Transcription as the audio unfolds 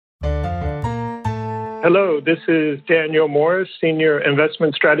Hello, this is Daniel Morris, Senior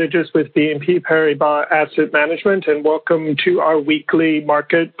Investment Strategist with BNP Paribas Asset Management, and welcome to our weekly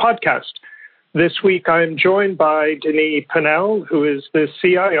market podcast. This week, I'm joined by Denis Pennell, who is the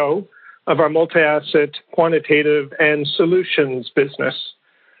CIO of our multi-asset quantitative and solutions business.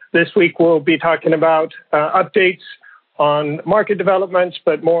 This week, we'll be talking about updates on market developments,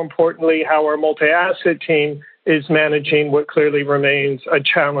 but more importantly, how our multi-asset team is managing what clearly remains a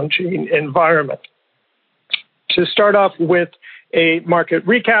challenging environment. To start off with a market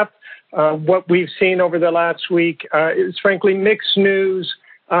recap, what we've seen over the last week is frankly mixed news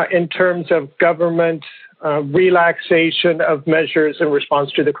in terms of government relaxation of measures in response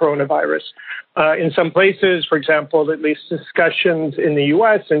to the coronavirus. In some places, for example, at least discussions in the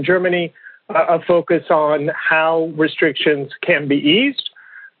US and Germany, a focus on how restrictions can be eased.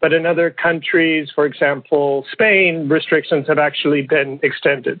 But in other countries, for example, Spain, restrictions have actually been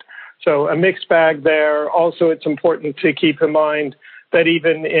extended. So a mixed bag there. Also, it's important to keep in mind that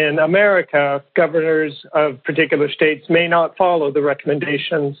even in America, governors of particular states may not follow the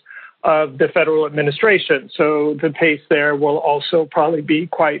recommendations of the federal administration. So the pace there will also probably be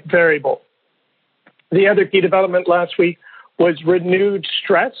quite variable. The other key development last week was renewed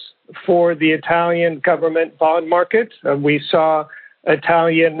stress for the Italian government bond market. We saw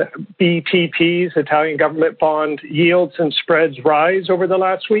Italian BTPs, Italian government bond yields and spreads rise over the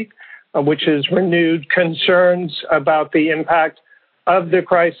last week, which has renewed concerns about the impact of the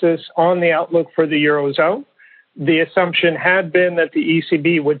crisis on the outlook for the Eurozone. The assumption had been that the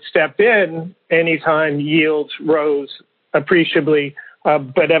ECB would step in anytime yields rose appreciably,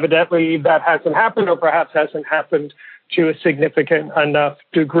 but evidently that hasn't happened, or perhaps hasn't happened to a significant enough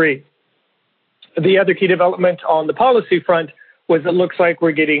degree. The other key development on the policy front was it looks like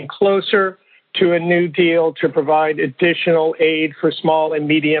we're getting closer to a new deal to provide additional aid for small and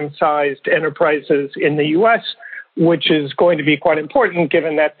medium-sized enterprises in the U.S., which is going to be quite important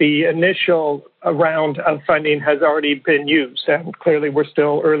given that the initial round of funding has already been used. And clearly, we're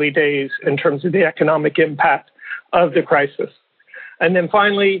still early days in terms of the economic impact of the crisis. And then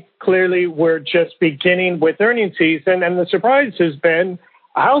finally, clearly, we're just beginning with earnings season, and the surprise has been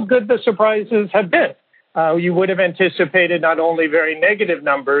how good the surprises have been. You would have anticipated not only very negative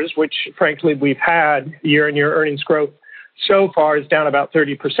numbers, which frankly we've had year-on-year earnings growth so far is down about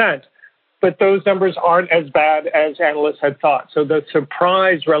 30%, but those numbers aren't as bad as analysts had thought. So the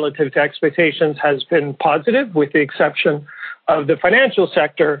surprise relative to expectations has been positive, with the exception of the financial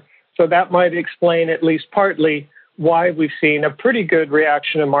sector. So that might explain at least partly why we've seen a pretty good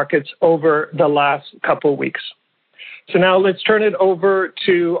reaction in markets over the last couple of weeks. So now let's turn it over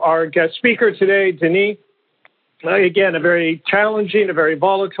to our guest speaker today, Denis. Again, a very challenging, a very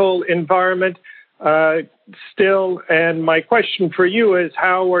volatile environment still. And my question for you is,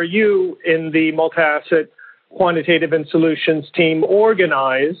 how are you in the multi-asset quantitative and solutions team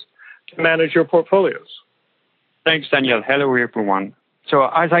organized to manage your portfolios? Thanks, Daniel. Hello, everyone. So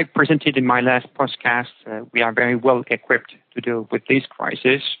as I presented in my last podcast, we are very well equipped to deal with this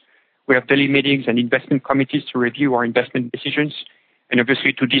crisis. We have daily meetings and investment committees to review our investment decisions and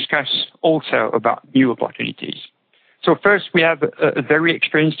obviously to discuss also about new opportunities. So first, we have a very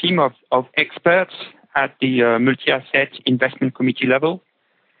experienced team of experts at the multi-asset investment committee level.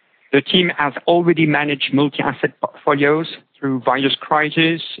 The team has already managed multi-asset portfolios through various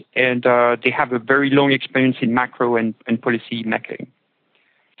crises, and they have a very long experience in macro and policy making.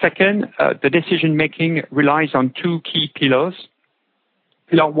 Second, the decision-making relies on two key pillars.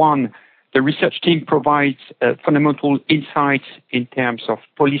 Pillar one, the research team provides fundamental insights in terms of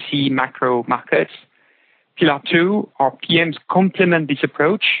policy, macro, markets. Pillar two, our PMs complement this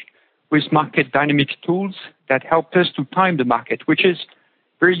approach with market dynamics tools that help us to time the market, which is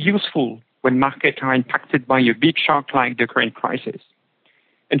very useful when markets are impacted by a big shock like the current crisis.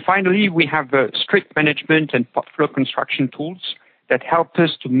 And finally, we have strict management and portfolio construction tools that help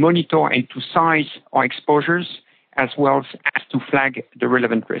us to monitor and to size our exposures as well as to flag the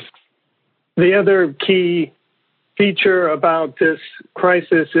relevant risks. The other key feature about this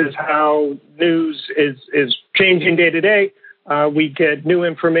crisis is how news is changing day to day. We get new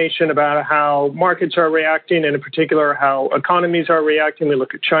information about how markets are reacting, and in particular, how economies are reacting. We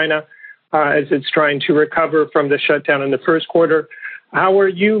look at China as it's trying to recover from the shutdown in the first quarter. How are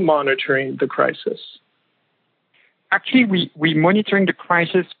you monitoring the crisis? Actually, we're monitoring the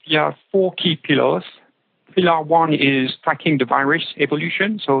crisis via four key pillars. Pillar one is tracking the virus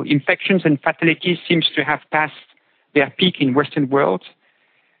evolution. So infections and fatalities seems to have passed their peak in Western world.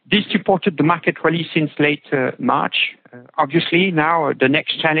 This supported the market rally since late March. Obviously, now the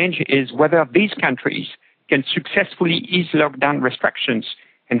next challenge is whether these countries can successfully ease lockdown restrictions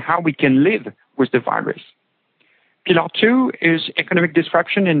and how we can live with the virus. Pillar 2 is economic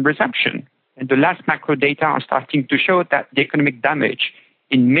disruption and resumption. And the last macro data are starting to show that the economic damage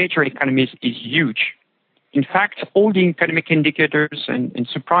in major economies is huge. In fact, all the economic indicators and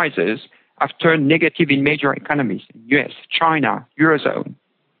surprises have turned negative in major economies, US, China, Eurozone.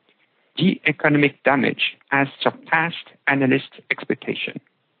 The economic damage has surpassed analyst expectation.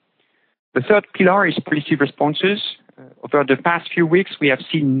 The third pillar is policy responses. Over the past few weeks, we have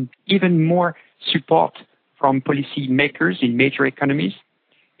seen even more support from policy makers in major economies.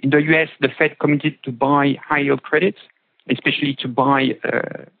 In the US, the Fed committed to buy high-yield credits, especially to buy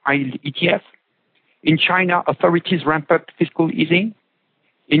high-yield ETF. In China, authorities ramp up fiscal easing.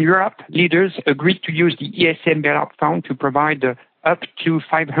 In Europe, leaders agreed to use the ESM bailout fund to provide up to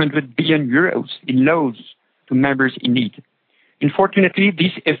 500 billion euros in loans to members in need. Unfortunately,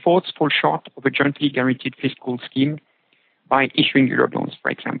 these efforts fall short of a jointly guaranteed fiscal scheme by issuing Eurobonds,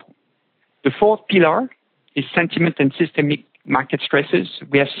 for example. The fourth pillar is sentiment and systemic market stresses.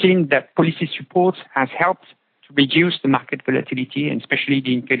 We have seen that policy support has helped to reduce the market volatility, and especially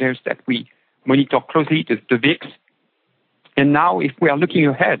the indicators that we monitor closely, the VIX. And now, if we are looking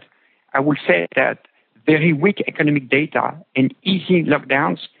ahead, I would say that very weak economic data and easy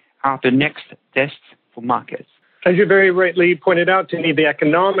lockdowns are the next tests for markets. As you very rightly pointed out to me, the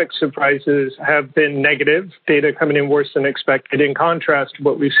economic surprises have been negative, data coming in worse than expected, in contrast to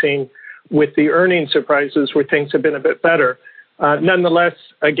what we've seen with the earnings surprises where things have been a bit better. Nonetheless,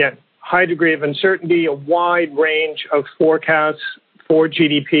 again, high degree of uncertainty, a wide range of forecasts for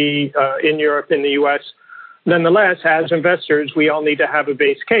GDP in Europe and the US. Nonetheless, as investors, we all need to have a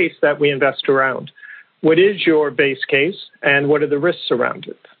base case that we invest around. What is your base case and what are the risks around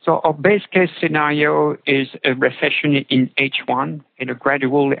it? So our base case scenario is a recession in H1 and a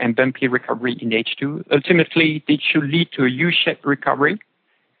gradual and bumpy recovery in H2. Ultimately, it should lead to a U-shaped recovery.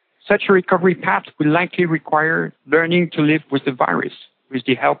 Such a recovery path will likely require learning to live with the virus with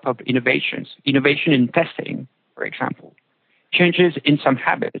the help of innovation in testing, for example, changes in some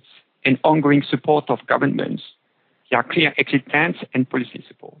habits, and ongoing support of governments. There are clear exit plans and policy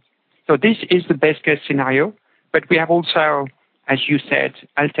support. So this is the best case scenario, but we have also, as you said,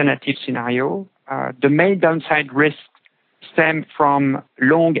 alternative scenario. The main downside risks stem from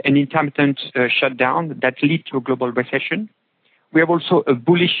long and intermittent shutdown that lead to a global recession. We have also a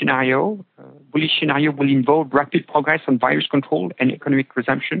bullish scenario. Bullish scenario will involve rapid progress on virus control and economic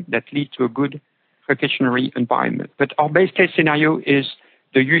resumption that lead to a good precautionary environment. But our base case scenario is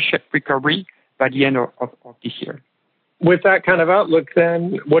the U-shaped recovery by the end of this year. With that kind of outlook,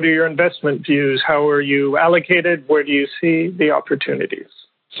 then, what are your investment views? How are you allocated? Where do you see the opportunities?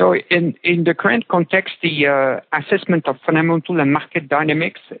 So in the current context, the assessment of fundamental and market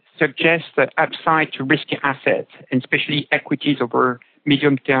dynamics suggests the upside to risky assets, and especially equities over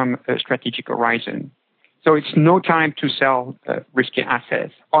medium-term strategic horizon. So it's no time to sell risky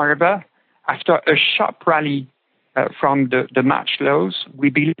assets. However, after a sharp rally from the March lows, we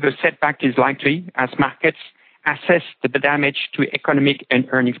believe a setback is likely as markets assess the damage to economic and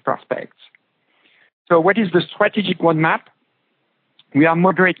earnings prospects. So what is the strategic roadmap? We are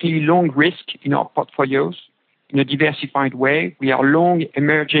moderately long risk in our portfolios in a diversified way. We are long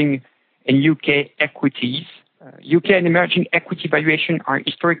emerging and UK equities. UK and emerging equity valuation are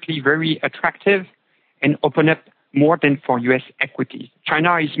historically very attractive and open up more than for US equities.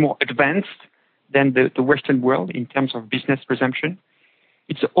 China is more advanced than the Western world in terms of business resumption.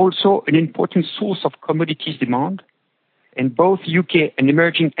 It's also an important source of commodities demand, and both UK and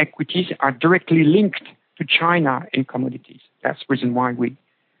emerging equities are directly linked to China and commodities. That's the reason why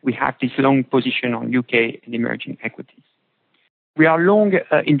we have this long position on UK and emerging equities. We are long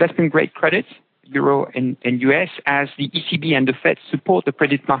investment-grade credits, Euro and US, as the ECB and the Fed support the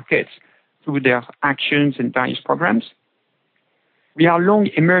credit markets through their actions and various programs. We are long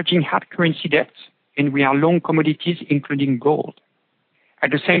emerging hard currency debts, and we are long commodities, including gold. At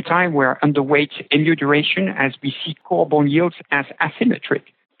the same time, we are underweight MU duration as we see core bond yields as asymmetric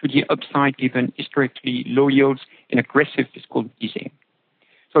to the upside given historically low yields and aggressive fiscal easing.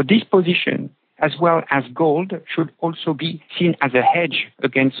 So this position, as well as gold, should also be seen as a hedge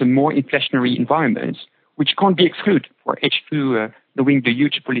against a more inflationary environment, which can't be excluded for H2 knowing the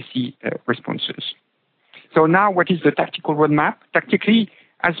huge policy responses. So now what is the tactical roadmap? Tactically,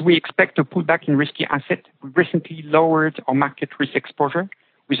 as we expect a pullback in risky assets, we recently lowered our market risk exposure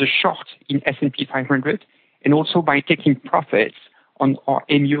with a short in S&P 500 and also by taking profits on our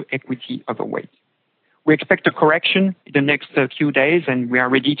MU equity overweight. We expect a correction in the next few days, and we are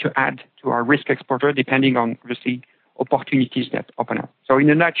ready to add to our risk exposure depending on, obviously, opportunities that open up. So in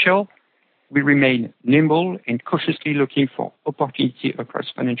a nutshell, we remain nimble and cautiously looking for opportunity across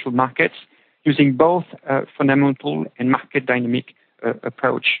financial markets, using both fundamental and market dynamic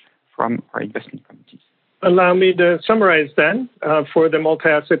approach from our investment committees. Allow me to summarize then for the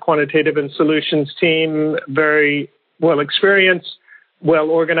multi-asset quantitative and solutions team, very well experienced, well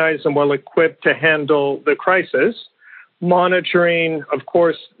organized, and well equipped to handle the crisis. Monitoring, of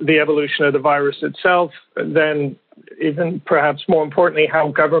course, the evolution of the virus itself, then even perhaps more importantly, how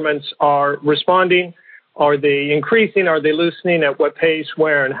governments are responding. Are they increasing? Are they loosening? At what pace,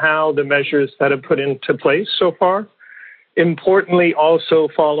 where, and how the measures that have put into place so far? Importantly, also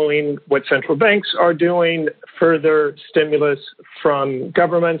following what central banks are doing, further stimulus from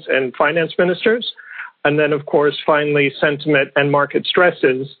governments and finance ministers. And then, of course, finally, sentiment and market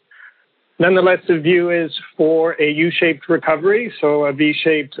stresses. Nonetheless, the view is for a U-shaped recovery. So a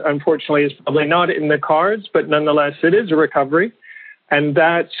V-shaped, unfortunately, is probably not in the cards, but nonetheless, it is a recovery. And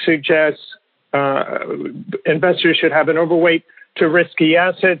that suggests investors should have an overweight to risky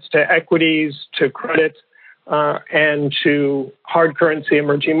assets, to equities, to credit, and to hard currency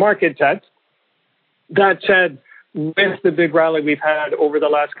emerging market debt. That said, with the big rally we've had over the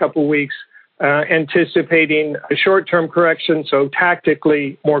last couple of weeks, anticipating a short-term correction, so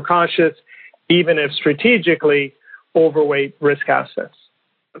tactically more cautious, even if strategically overweight risk assets.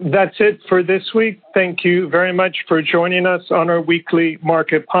 That's it for this week. Thank you very much for joining us on our weekly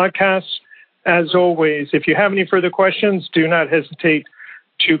market podcast. As always, if you have any further questions, do not hesitate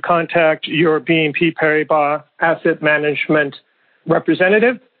to contact your BNP Paribas Asset Management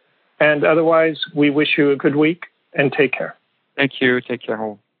representative. And otherwise, we wish you a good week and take care. Thank you. Take care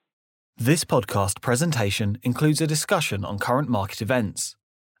all. This podcast presentation includes a discussion on current market events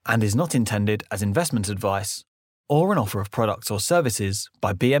and is not intended as investment advice or an offer of products or services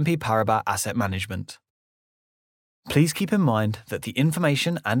by BNP Paribas Asset Management. Please keep in mind that the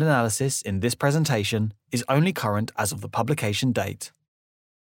information and analysis in this presentation is only current as of the publication date.